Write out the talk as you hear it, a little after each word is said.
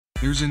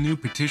There's a new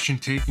petition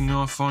taking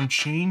off on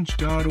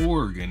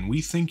change.org, and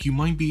we think you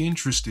might be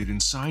interested in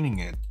signing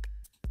it.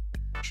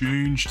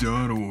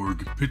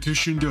 Change.org,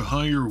 petition to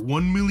hire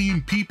 1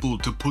 million people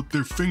to put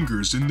their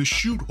fingers in the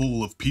shoot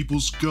hole of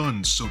people's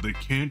guns so they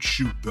can't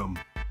shoot them.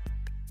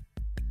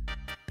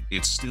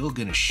 It's still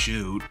gonna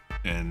shoot,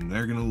 and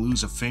they're gonna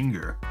lose a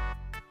finger.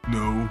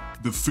 No,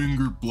 the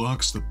finger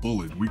blocks the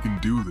bullet. We can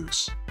do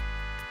this.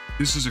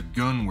 This is a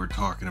gun we're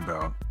talking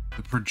about.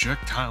 The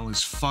projectile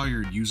is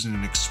fired using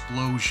an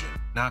explosion,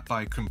 not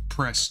by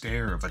compressed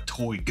air of a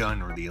toy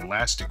gun or the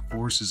elastic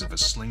forces of a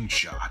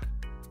slingshot.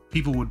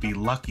 People would be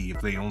lucky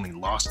if they only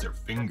lost their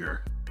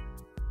finger.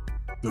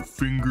 The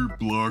finger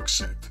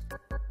blocks it.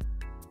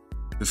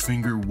 The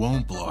finger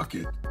won't block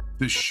it.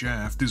 The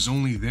shaft is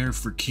only there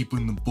for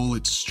keeping the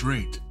bullet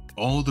straight.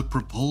 All the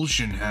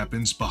propulsion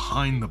happens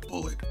behind the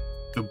bullet.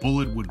 The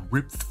bullet would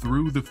rip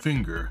through the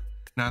finger.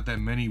 Not that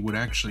many would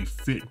actually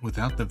fit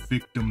without the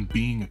victim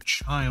being a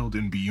child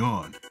and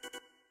beyond.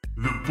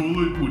 The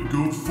bullet would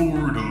go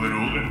forward a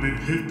little and then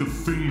hit the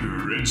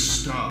finger and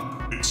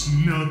stop. It's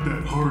not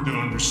that hard to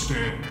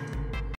understand.